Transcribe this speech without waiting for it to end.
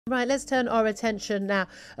Right, let's turn our attention now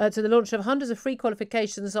to the launch of hundreds of free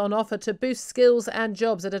qualifications on offer to boost skills and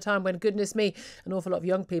jobs at a time when, goodness me, an awful lot of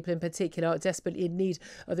young people in particular are desperately in need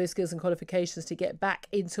of those skills and qualifications to get back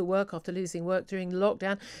into work after losing work during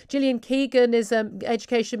lockdown. Gillian Keegan is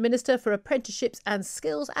Education Minister for Apprenticeships and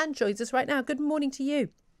Skills and joins us right now. Good morning to you.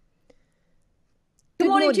 Good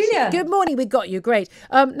morning, Julia. Good morning. We got you. Great.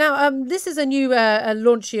 This is a new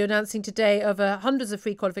launch you're announcing today of hundreds of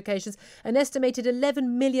free qualifications. An estimated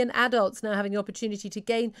 11 million adults now having the opportunity to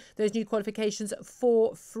gain those new qualifications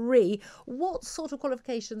for free. What sort of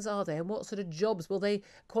qualifications are they and what sort of jobs will they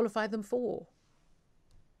qualify them for?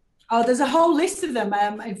 Oh, there's a whole list of them.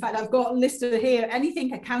 In fact, I've got a list of here.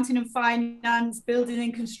 Anything accounting and finance, building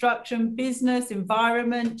and construction, business,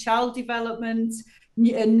 environment, child development,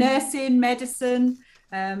 nursing, medicine,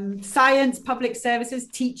 science, public services,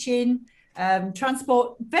 teaching,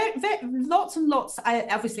 transport, lots and lots,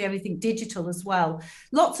 obviously everything digital as well.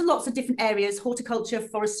 Lots and lots of different areas, horticulture,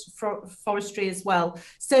 forestry as well.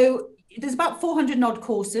 So there's about 400 odd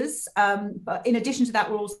courses, but in addition to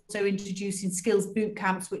that, we're also introducing skills boot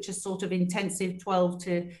camps, which are sort of intensive 12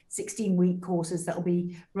 to 16 week courses that will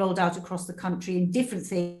be rolled out across the country in different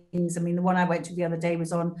things. I mean, the one I went to the other day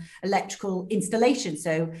was on electrical installation,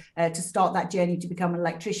 so to start that journey to become an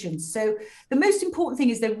electrician. So the most important thing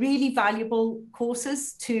is they're really valuable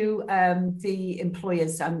courses to the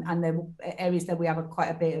employers and the areas that we have quite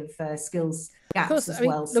a bit of skills gaps as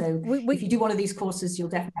well. So if you do one of these courses, you'll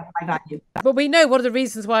definitely have high value. But we know one of the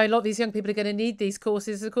reasons why a lot of these young people are going to need these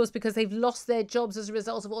courses is, of course, because they've lost their jobs as a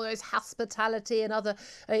result of all those hospitality and other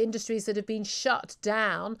industries that have been shut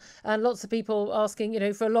down. And lots of people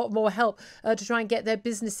asking, for a lot more help to try and get their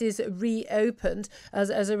businesses reopened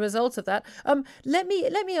as a result of that. Let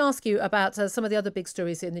me ask you about some of the other big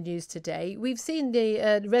stories in the news today. We've seen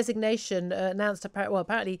the resignation announced,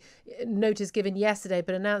 apparently notice given yesterday,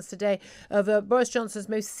 but announced today, of Boris Johnson's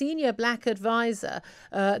most senior black advisor.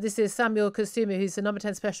 This is Samuel Kasumi, who's the number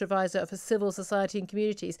 10 special advisor for civil society and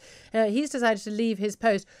communities. He's decided to leave his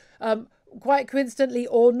post. Quite coincidentally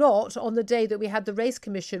or not, on the day that we had the Race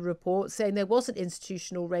Commission report saying there wasn't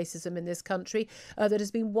institutional racism in this country, that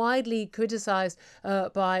has been widely criticised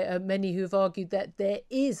by many who've argued that there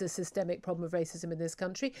is a systemic problem of racism in this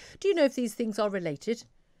country. Do you know if these things are related?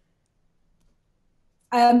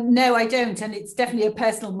 No, I don't. And it's definitely a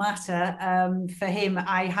personal matter for him.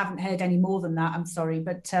 I haven't heard any more than that. I'm sorry.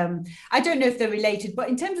 But I don't know if they're related. But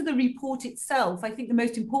in terms of the report itself, I think the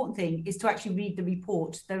most important thing is to actually read the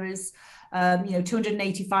report. There is,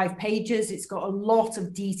 285 pages. It's got a lot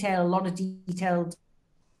of detail, a lot of detailed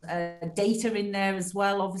data in there as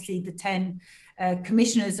well. Obviously, the 10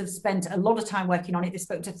 commissioners have spent a lot of time working on it. They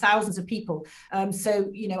spoke to thousands of people.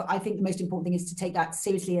 So, I think the most important thing is to take that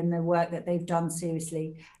seriously and the work that they've done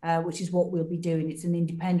seriously, which is what we'll be doing. It's an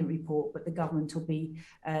independent report, but the government will be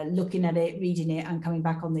looking at it, reading it and coming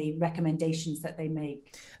back on the recommendations that they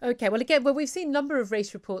make. OK, well, again, we've seen a number of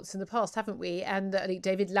race reports in the past, haven't we? And I think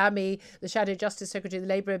David Lammy, the Shadow Justice Secretary of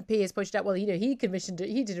the Labour MP, has pointed out, well, he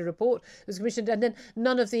did a report, it was commissioned, and then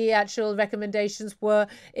none of the actual recommendations were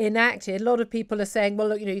enacted. A lot of people are saying, well,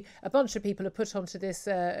 look, a bunch of people are put onto this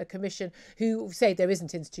commission who say there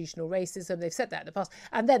isn't institutional racism. They've said that in the past.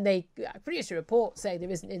 And then they produce a report saying there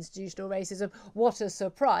isn't institutional racism. What a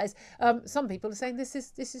surprise. Some people are saying this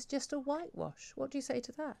is just a whitewash. What do you say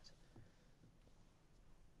to that?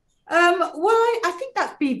 Well, I think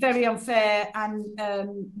that'd be very unfair and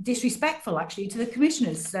disrespectful, actually, to the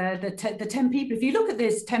commissioners, the 10 people. If you look at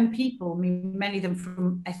this 10 people, I mean, many of them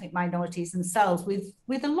from ethnic minorities themselves,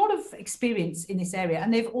 with a lot of experience in this area,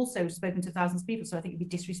 and they've also spoken to thousands of people, so I think it'd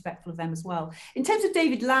be disrespectful of them as well. In terms of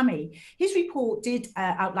David Lammy, his report did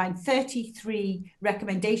outline 33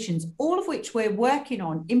 recommendations, all of which we're working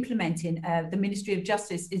on implementing. The Ministry of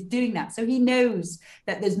Justice is doing that. So he knows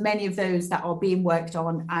that there's many of those that are being worked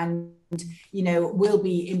on and will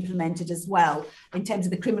be implemented as well in terms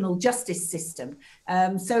of the criminal justice system.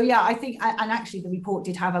 So yeah, I think, and actually the report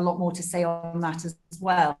did have a lot more to say on that as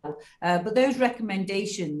well. But those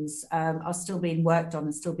recommendations are still being worked on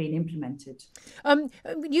and still being implemented.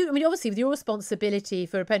 Obviously, with your responsibility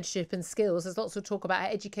for apprenticeship and skills, there's lots of talk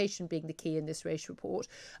about education being the key in this race report,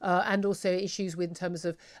 and also issues in terms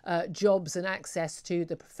of jobs and access to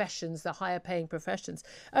the professions, the higher paying professions.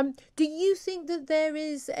 Do you think that there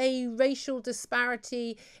is a racial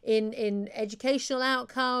disparity in educational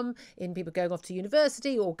outcome, in people going off to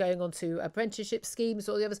university or going on to apprenticeship schemes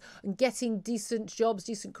or the others, and getting decent jobs,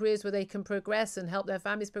 decent careers where they can progress and help their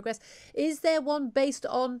families progress? Is there one based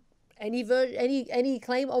on any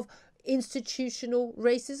claim of institutional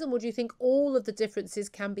racism, or do you think all of the differences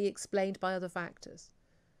can be explained by other factors?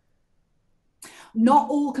 not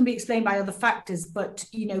all can be explained by other factors, but,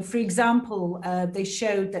 for example, they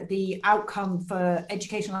showed that the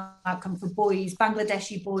educational outcome for boys,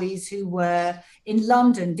 Bangladeshi boys who were in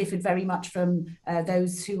London differed very much from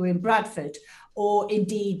those who were in Bradford. Or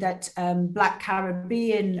indeed that Black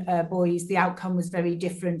Caribbean boys, the outcome was very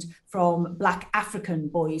different from Black African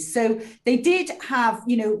boys. So they did have,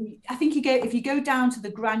 I think if you go down to the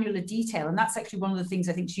granular detail, and that's actually one of the things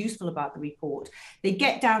I think is useful about the report, they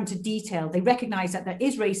get down to detail. They recognize that there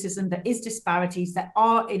is racism, there is disparities, there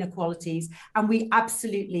are inequalities, and we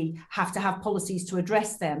absolutely have to have policies to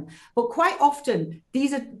address them. But quite often,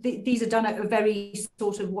 these are done at a very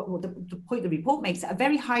sort of what the point the report makes, at a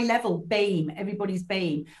very high level, BAME, everybody's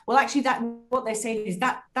BAME. Well, actually, what they're saying is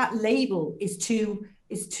that label is too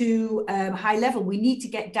high level. We need to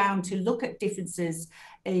get down to look at differences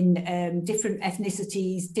in different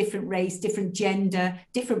ethnicities, different race, different gender,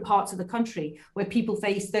 different parts of the country where people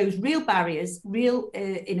face those real barriers, real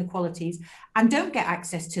inequalities, and don't get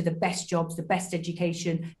access to the best jobs, the best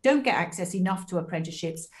education, don't get access enough to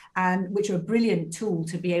apprenticeships, and which are a brilliant tool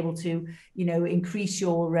to be able to, increase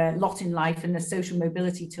your lot in life, and the social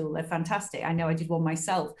mobility tool. They're fantastic. I know I did one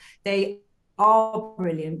myself. They are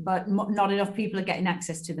brilliant, but not enough people are getting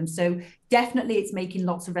access to them. So definitely it's making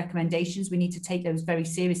lots of recommendations. We need to take those very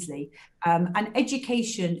seriously. And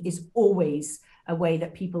education is always a way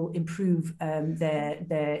that people improve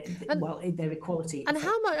their equality. And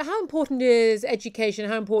how important is education?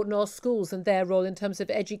 How important are schools and their role in terms of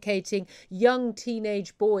educating young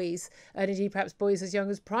teenage boys, and indeed perhaps boys as young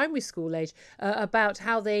as primary school age, about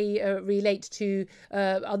how they relate to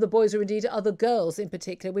other boys or indeed other girls in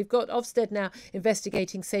particular? We've got Ofsted now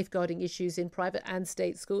investigating safeguarding issues in private and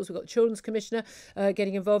state schools. We've got Children's Commissioner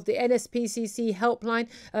getting involved, the NSPCC helpline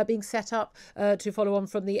being set up to follow on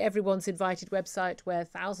from the Everyone's Invited website, where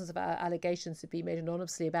thousands of allegations have been made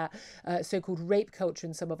anonymously about so-called rape culture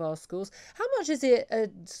in some of our schools. How much is it a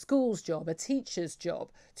school's job, a teacher's job,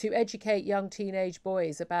 to educate young teenage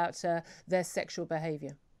boys about their sexual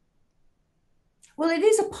behaviour? Well, it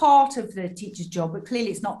is a part of the teacher's job, but clearly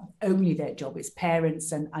it's not only their job. It's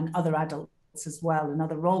parents and other adults as well, and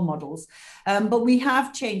other role models. But we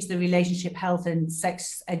have changed the relationship health and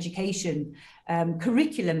sex education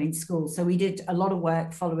curriculum in schools. So we did a lot of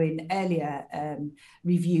work following earlier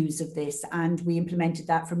reviews of this, and we implemented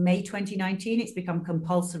that from May 2019. It's become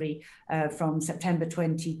compulsory from September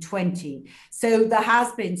 2020. So there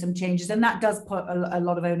has been some changes, and that does put a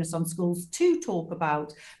lot of onus on schools to talk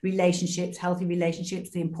about relationships, healthy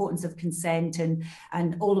relationships, the importance of consent,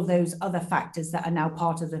 and all of those other factors that are now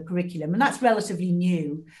part of the curriculum. And that's relatively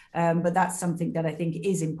new, but that's something that I think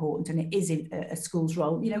is important, and it is a school's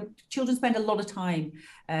role. Children spend a lot of time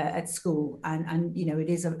at school, and it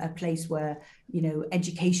is a place where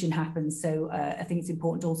education happens. So I think it's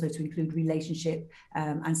important also to include relationship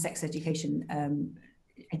and sex education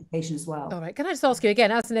as well. All right. Can I just ask you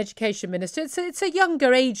again, as an education minister, it's a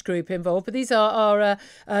younger age group involved, but these are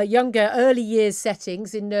younger, early years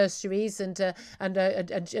settings in nurseries and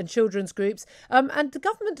children's groups. And the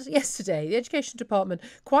government yesterday, the Education Department,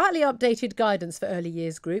 quietly updated guidance for early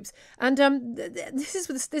years groups. And this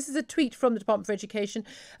is a tweet from the Department for Education.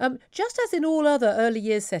 Just as in all other early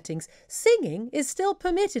years settings, singing is still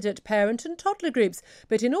permitted at parent and toddler groups.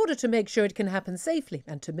 But in order to make sure it can happen safely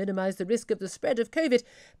and to minimise the risk of the spread of COVID,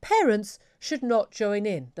 parents should not join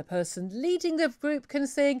in. The person leading the group can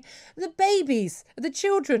sing, the babies, the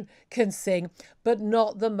children can sing, but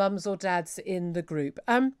not the mums or dads in the group.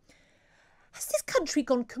 Has this country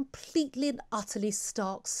gone completely and utterly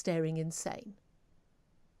stark, staring insane?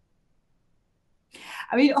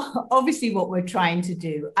 I mean, obviously what we're trying to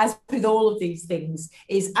do, as with all of these things,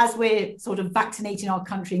 is as we're sort of vaccinating our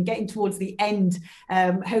country and getting towards the end,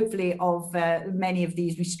 hopefully, of many of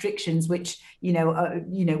these restrictions, which, we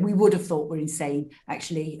would have thought were insane,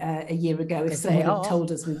 actually, a year ago, if someone had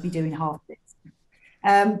told us we'd be doing half this.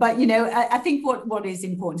 But, I think what is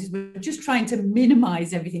important is we're just trying to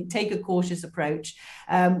minimise everything, take a cautious approach.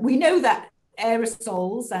 We know that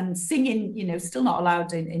aerosols and singing, still not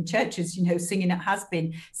allowed in churches. Singing has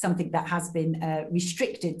been something that has been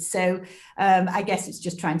restricted. So I guess it's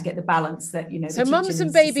just trying to get the balance that, So mums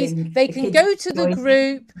and babies, they can go to the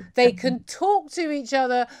group, they can talk to each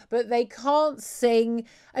other, but they can't sing.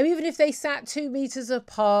 I mean, even if they sat 2 meters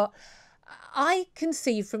apart. I can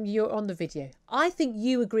see from you on the video, I think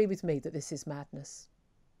you agree with me that this is madness.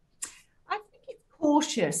 I think it's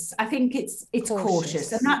cautious. I think it's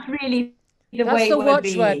cautious. And that's really the That's way the we're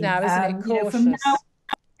watchword being. now, isn't it? Cautious. From now,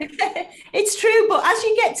 it's true, but as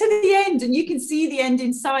you get to the end and you can see the end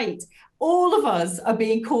in sight, all of us are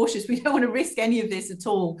being cautious. We don't want to risk any of this at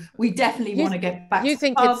all. We definitely want to get back you to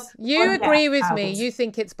think pub, it's you agree with out. me, you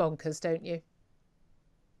think it's bonkers, don't you?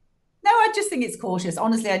 No, I just think it's cautious.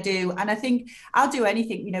 Honestly, I do. And I think I'll do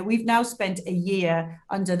anything. You know, we've now spent a year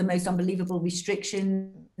under the most unbelievable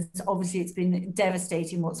restrictions. Obviously, it's been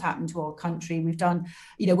devastating what's happened to our country. We've done,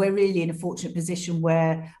 you know, we're really in a fortunate position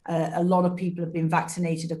where a lot of people have been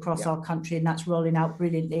vaccinated across our country, and that's rolling out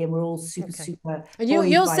brilliantly. And we're all super. And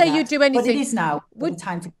you'll say you'd do anything. But it is now the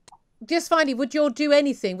time to. Just finally, would you do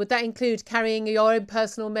anything? Would that include carrying your own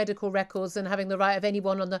personal medical records and having the right of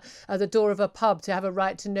anyone on the door of a pub to have a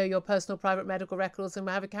right to know your personal private medical records and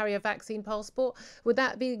carry a vaccine passport? Would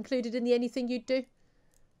that be included in the anything you'd do?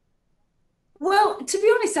 Well, to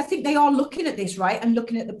be honest, I think they are looking at this, right, and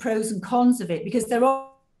looking at the pros and cons of it, because there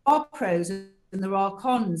are pros and there are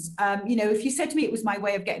cons. You know, if you said to me it was my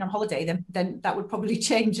way of getting on holiday, then that would probably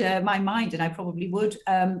change my mind, and I probably would.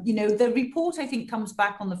 You know, the report, I think, comes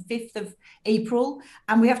back on the 5th of April,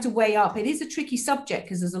 and we have to weigh up. It is a tricky subject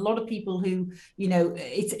because there's a lot of people who, you know,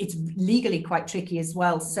 it's legally quite tricky as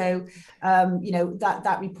well. So, you know,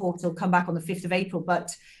 that report will come back on the 5th of April.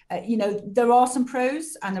 But, you know, there are some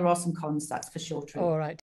pros and there are some cons, that's for sure true. All right.